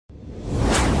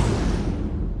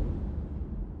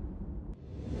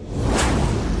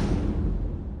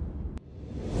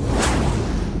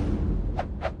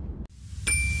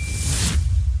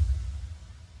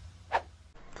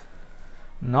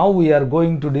Now we are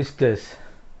going to discuss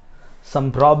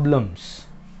some problems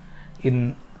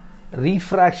in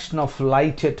refraction of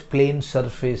light at plane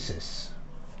surfaces.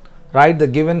 Right, the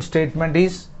given statement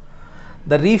is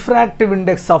the refractive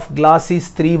index of glass is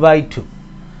 3/2.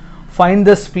 Find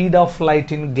the speed of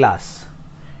light in glass.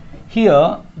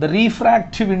 Here the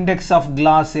refractive index of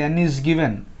glass n is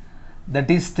given,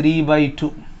 that is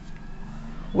 3/2.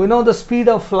 We know the speed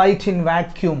of light in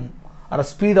vacuum or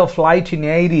speed of light in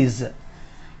air is,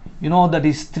 that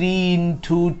is 3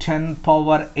 into 10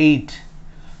 power 8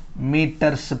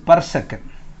 meters per second.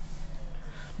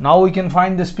 Now we can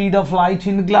find the speed of light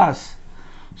in glass.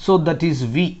 So that is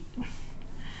V.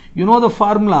 The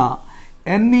formula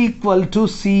n equal to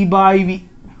C by V.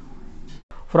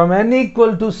 From n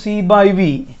equal to C by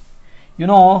V,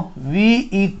 V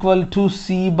equal to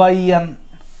C by n.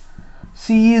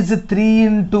 C is 3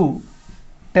 into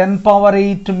 10 power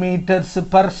 8 meters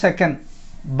per second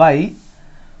by,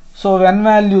 so n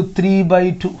value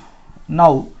 3/2.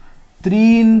 Now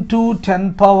 3 into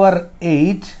 10 power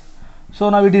 8, so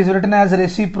now it is written as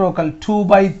reciprocal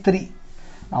 2/3.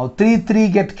 Now 3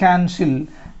 get cancelled,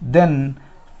 then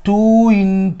 2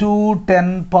 into 10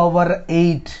 power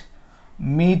 8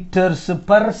 meters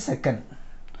per second.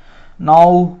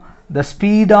 Now the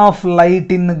speed of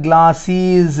light in glass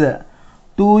is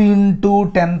 2 into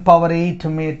 10 power 8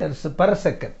 meters per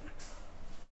second.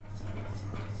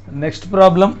 Next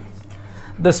problem.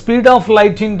 The speed of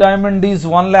light in diamond is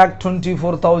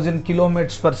 1,24,000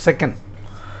 kilometers per second.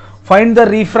 Find the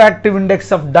refractive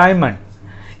index of diamond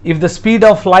if the speed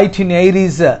of light in air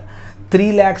is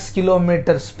 3 lakhs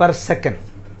kilometers per second.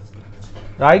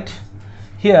 Right?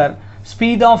 Here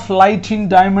speed of light in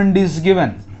diamond is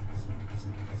given,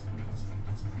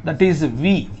 that is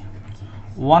V,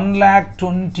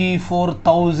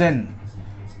 1,24,000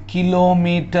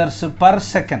 kilometers per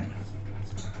second.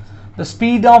 The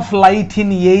speed of light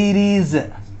in air is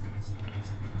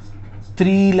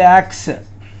 3 lakhs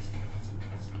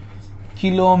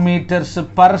kilometers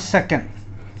per second.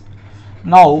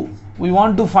 Now we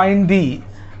want to find the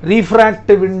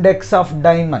refractive index of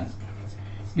diamond,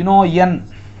 n.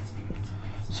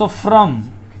 So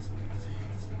from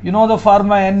the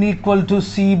formula n equal to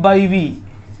C by V,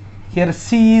 here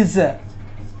C is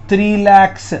 3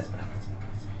 lakhs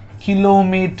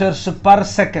kilometers per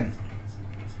second.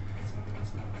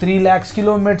 3 lakhs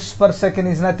kilometers per second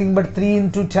is nothing but 3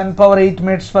 into 10 power 8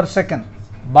 meters per second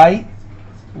by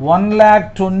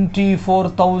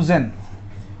 1,24,000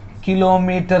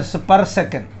 kilometers per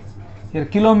second. Here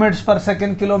kilometers per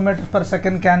second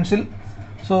cancel,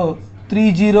 so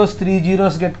 3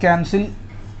 zeros get cancelled.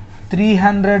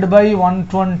 300 by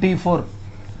 124,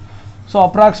 so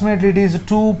approximately it is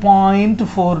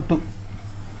 2.42.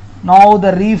 Now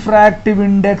the refractive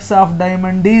index of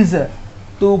diamond is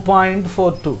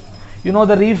 2.42.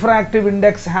 The refractive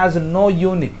index has no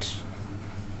unit.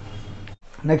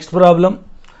 Next problem.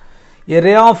 A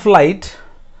ray of light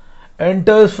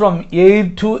enters from air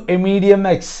to a medium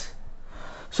X.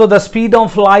 So the speed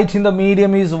of light in the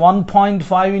medium is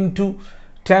 1.5 into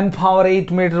 10 power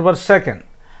 8 meter per second.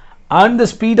 And the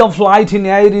speed of light in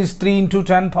air is 3 into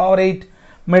 10 power 8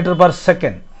 meter per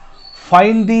second.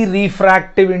 Find the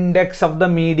refractive index of the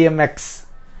medium X.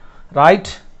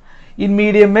 Right? In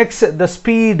medium X, the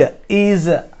speed is,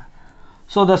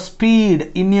 so the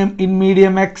speed in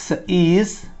medium X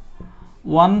is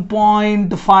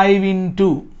 1.5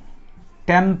 into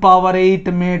 10 power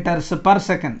 8 meters per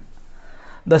second.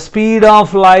 The speed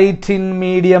of light in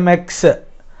medium X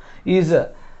is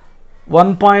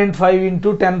 1.5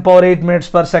 into 10 power 8 meters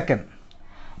per second.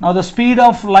 Now the speed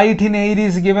of light in air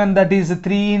is given, that is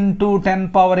 3 into 10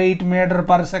 power 8 meter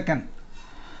per second.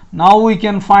 Now we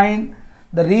can find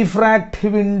the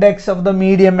refractive index of the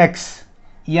medium X,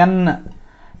 n.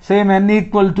 Same, n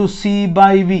equal to C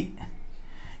by V.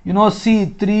 C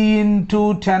 3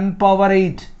 into 10 power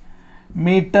 8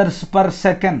 meters per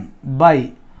second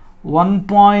by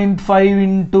 1.5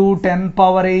 into 10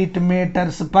 power 8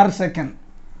 meters per second.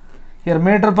 Here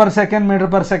meter per second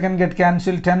get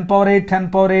cancelled, 10 power 8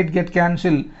 get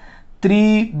cancelled,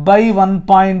 3 by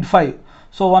 1.5,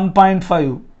 so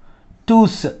 1.5,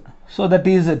 2's, so that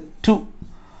is 2.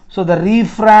 So the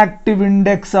refractive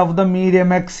index of the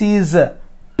medium X is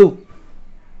 2.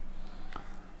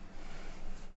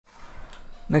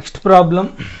 Next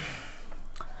problem.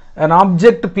 An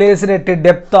object placed at a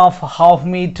depth of half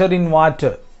meter in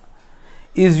water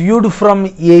is viewed from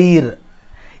air.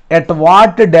 At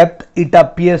what depth it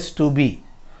appears to be?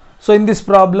 So in this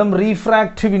problem,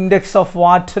 refractive index of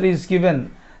water is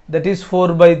given, that is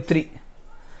 4/3.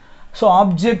 So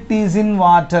object is in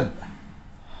water.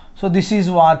 So this is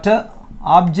water,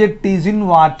 object is in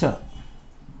water.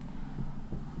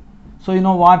 So you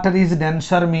know water is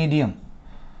denser medium.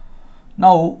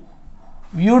 Now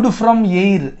viewed from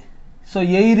air, so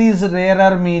air is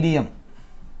rarer medium.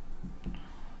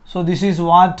 So this is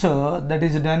water, that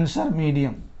is denser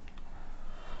medium.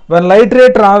 When light ray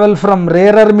travel from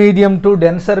rarer medium to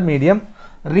denser medium,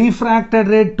 refracted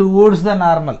ray towards the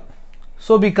normal.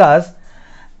 So because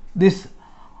this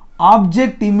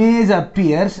object image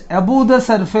appears above the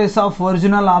surface of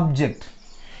original object,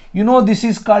 you know this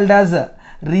is called as a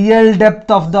real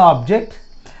depth of the object.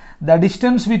 The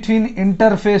distance between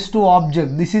interface to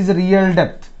object, this is real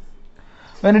depth.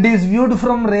 When it is viewed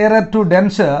from rarer to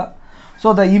denser,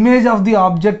 so the image of the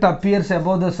object appears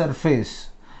above the surface.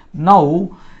 Now,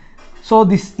 so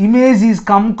this image is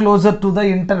come closer to the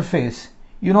interface.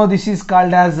 You know this is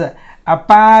called as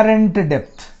apparent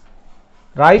depth,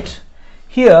 right?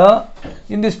 Here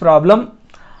in this problem,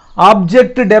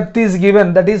 object depth is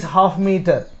given, that is half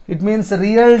meter. It means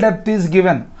real depth is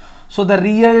given. So the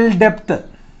real depth,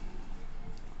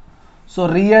 so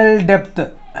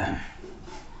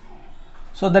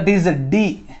that is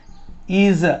D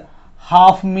is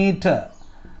half meter,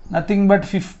 nothing but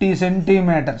 50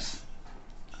 centimeters.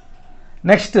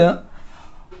 Next,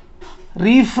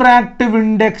 refractive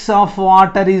index of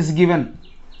water is given.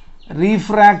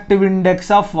 Refractive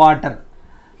index of water,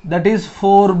 that is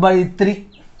 4/3.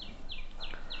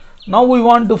 Now we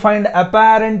want to find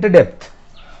apparent depth.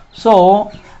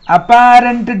 So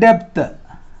apparent depth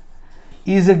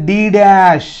is D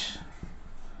dash.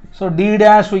 So D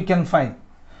dash we can find.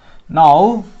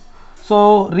 Now,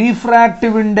 so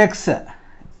refractive index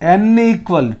N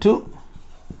equal to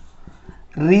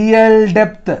real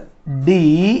depth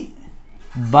D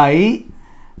by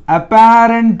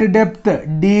apparent depth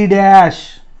D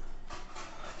dash.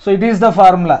 So it is the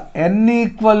formula N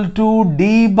equal to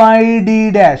D by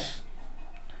D dash.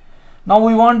 Now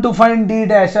we want to find D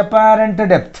dash. Apparent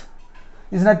depth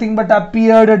is nothing but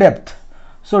appeared depth.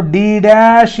 So D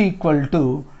dash equal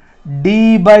to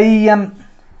D by N.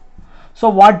 So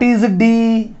what is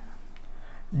D?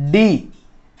 D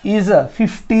is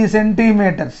 50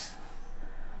 centimeters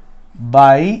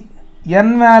by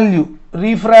N value,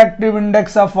 refractive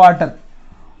index of water,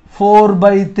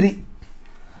 4/3.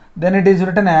 Then it is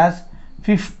written as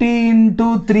 50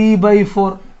 into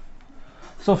 3/4.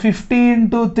 So 50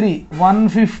 into 3,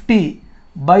 150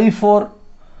 by 4.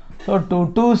 So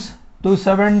 2 2s,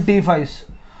 275.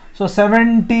 So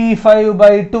 75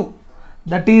 by 2,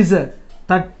 that is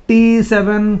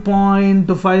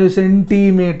 37.5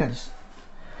 centimeters.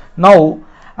 Now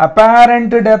apparent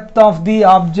depth of the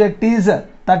object is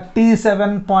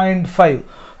 37.5.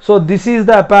 So this is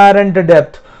the apparent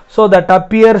depth. So that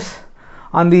appears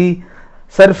on the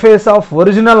surface of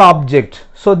original object.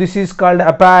 So this is called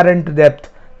apparent depth,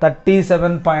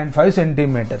 37.5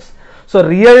 centimeters. So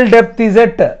real depth is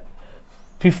at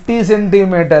 50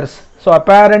 centimeters. So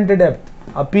apparent depth,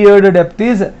 appeared depth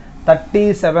is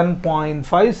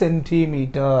 37.5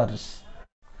 centimeters.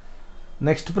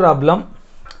 Next problem.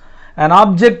 An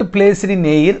object placed in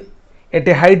air at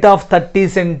a height of 30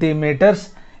 centimeters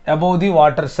above the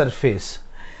water surface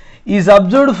is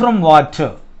observed from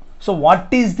water. So what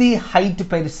is the height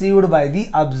perceived by the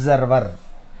observer?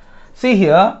 See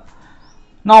here,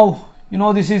 now you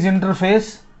know this is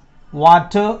interface,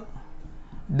 water,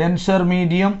 denser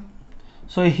medium.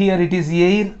 So here it is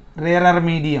air, rarer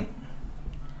medium.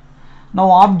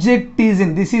 Now object is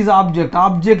in, this is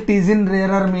object is in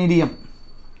rarer medium.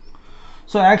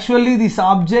 So actually this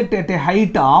object at a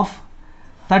height of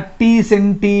 30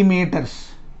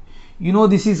 centimeters, you know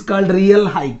this is called real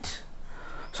height.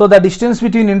 So the distance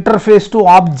between interface to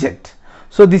object,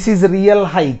 so this is real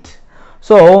height.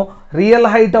 So real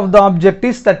height of the object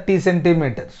is 30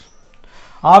 centimeters.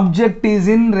 Object is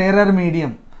in rarer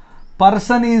medium,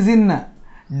 person is in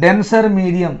denser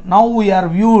medium. Now we are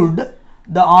viewed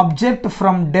the object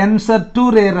from denser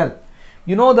to rarer.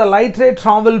 You know the light ray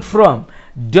traveled from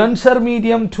denser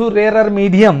medium to rarer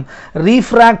medium,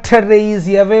 refracted ray is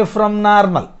away from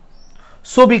normal.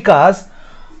 So because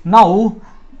now,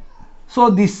 so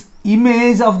this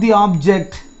image of the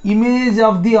object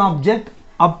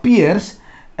appears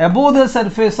above the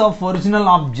surface of original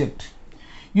object.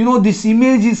 You know this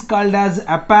image is called as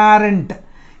apparent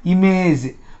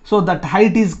image. So that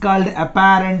height is called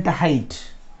apparent height,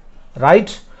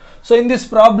 right? So in this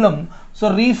problem,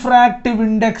 so refractive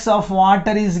index of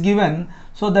water is given,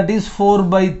 so that is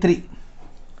 4/3.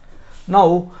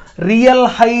 Now real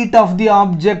height of the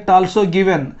object also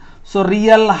given, so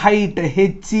real height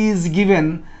H is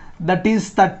given, that is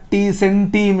 30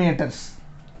 centimeters.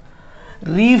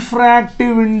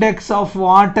 Refractive index of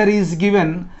water is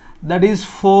given, that is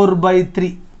 4 by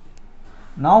 3.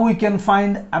 Now we can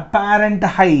find apparent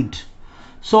height.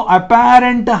 So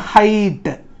apparent height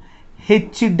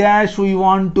h dash we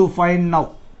want to find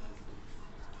now.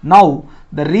 Now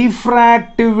the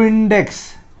refractive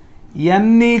index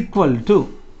n equal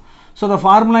to, so the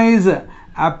formula is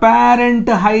apparent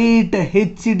height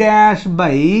h dash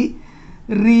by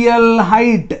real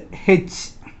height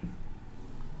h.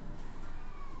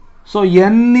 So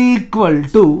n equal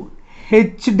to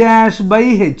h dash by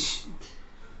h.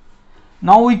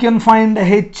 Now we can find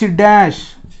h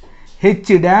dash. H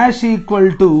dash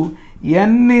equal to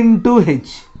n into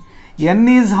h. N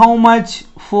is how much?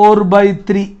 4 by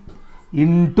 3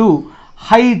 into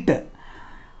height.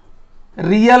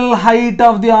 Real height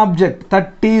of the object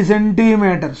 30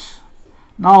 centimeters.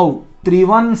 Now 3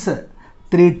 ones,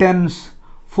 3 tens,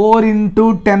 4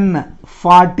 into 10,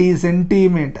 40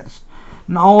 centimeters.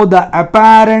 Now the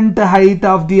apparent height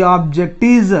of the object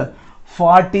is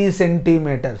 40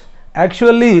 centimeters.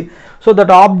 Actually, so that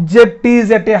object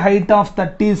is at a height of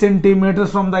 30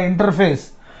 centimeters from the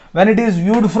interface. When it is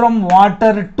viewed from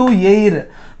water to air,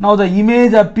 now the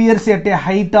image appears at a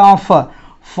height of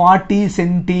 40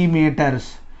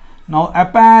 centimeters. Now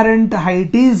apparent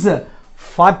height is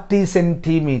 40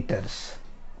 centimeters.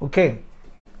 Okay.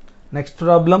 Next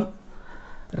problem.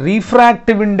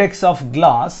 Refractive index of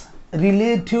glass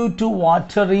relative to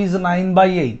water is 9 by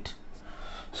 8.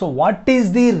 So what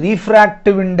is the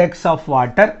refractive index of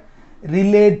water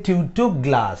relative to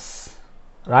glass?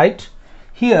 Right?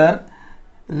 Here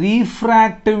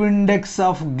refractive index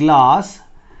of glass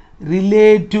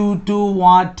relative to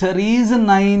water is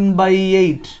 9 by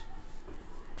 8.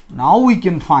 Now we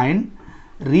can find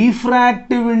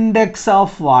refractive index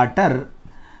of water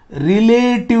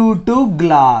relative to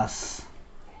glass.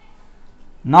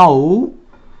 Now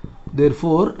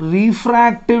therefore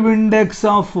refractive index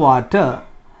of water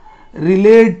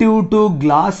relative to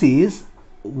glass is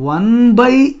 1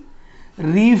 by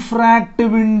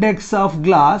refractive index of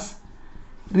glass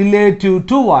relative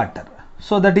to water.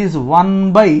 So that is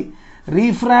 1 by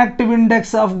refractive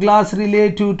index of glass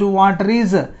relative to water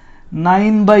is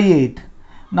 9 by 8.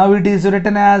 Now it is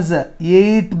written as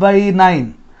 8 by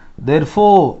 9.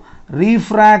 Therefore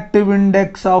refractive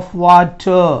index of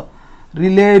water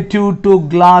relative to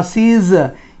glass is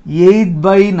 8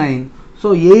 by 9.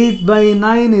 So 8 by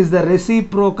 9 is the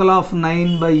reciprocal of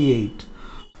 9 by 8.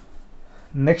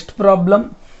 Next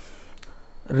problem.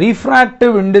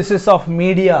 Refractive indices of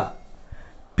media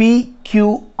P,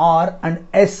 Q, R and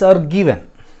S are given.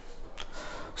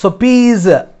 So P is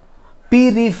P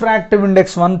refractive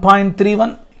index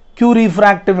 1.31, Q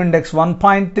refractive index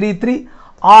 1.33,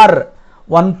 R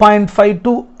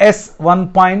 1.52, S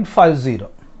 1.50.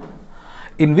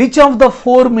 In which of the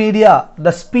four media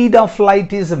the speed of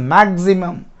light is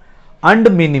maximum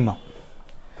and minimum?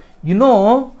 You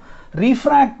know,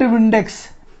 refractive index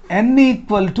n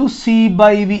equal to C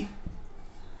by V.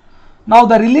 Now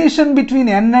the relation between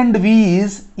n and V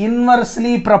is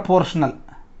inversely proportional.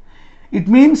 It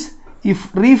means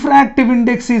if refractive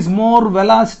index is more,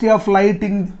 velocity of light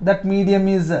in that medium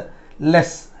is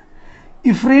less.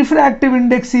 If refractive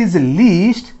index is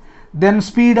least, then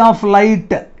speed of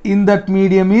light in that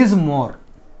medium is more.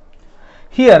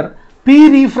 Here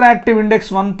P refractive index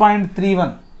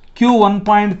 1.31, Q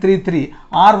 1.33,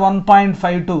 R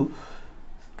 1.52,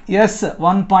 S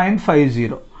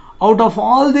 1.50. Out of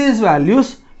all these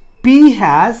values, P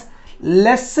has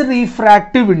less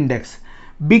refractive index.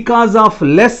 Because of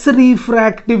less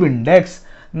refractive index,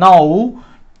 now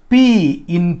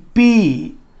in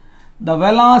P the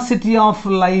velocity of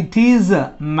light is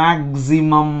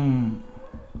maximum.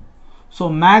 So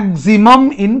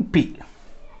maximum in P.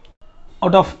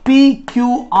 Out of P,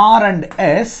 Q, R and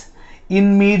S,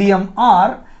 in medium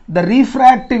R, the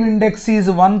refractive index is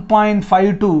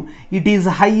 1.52. It is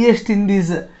highest in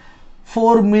these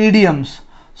four mediums.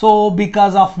 So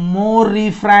because of more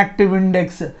refractive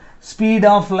index, speed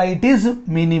of light is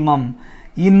minimum.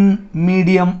 In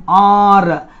medium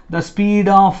R, the speed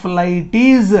of light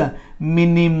is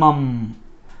minimum.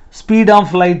 Speed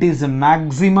of light is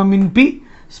maximum in P,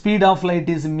 speed of light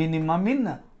is minimum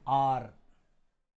in R.